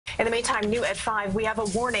In the meantime, new at 5, we have a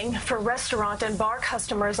warning for restaurant and bar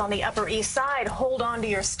customers on the Upper East Side. Hold on to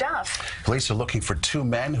your stuff. Police are looking for 2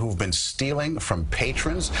 men who've been stealing from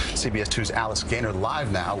patrons. CBS 2's Alice Gaynor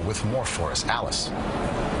live now with more for us. Alice.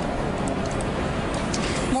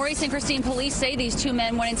 Maurice and Christine, police say these 2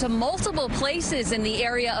 men went into multiple places in the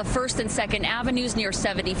area of 1st and 2nd Avenues near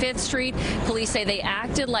 75th Street. Police say they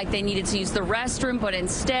acted like they needed to use the restroom, but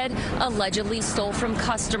instead allegedly stole from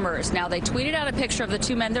customers. Now, they tweeted out a picture of the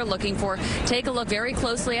 2 men they're looking for. Take a look very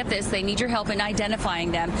closely at this. They need your help in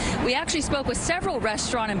identifying them. We actually spoke with several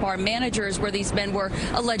restaurant and bar managers where these men were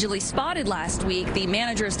allegedly spotted last week. The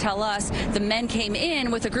managers tell us the men came in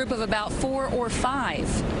with a group of about 4 or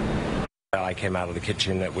 5. I came out of the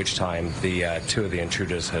kitchen, at which time the 2 of the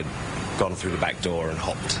intruders had gone through the back door and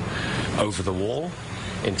hopped over the wall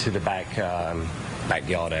into the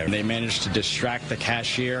backyard area. They managed to distract the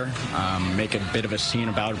cashier, make a bit of a scene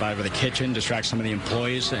about it over the kitchen, distract some of the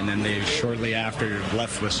employees, and then they shortly after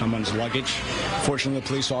left with someone's luggage. Fortunately, the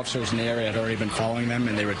police officers in the area had already been following them,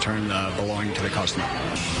 and they returned belonging to the customer.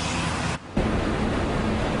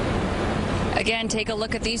 Again, take a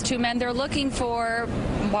look at these 2 men they're looking for.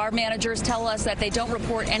 Bar managers tell us that they don't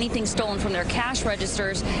report anything stolen from their cash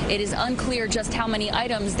registers. It is unclear just how many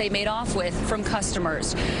items they made off with from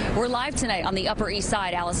customers. We're live tonight on the Upper East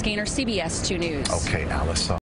Side. Alice Gaynor, CBS 2 News. Okay, Alice.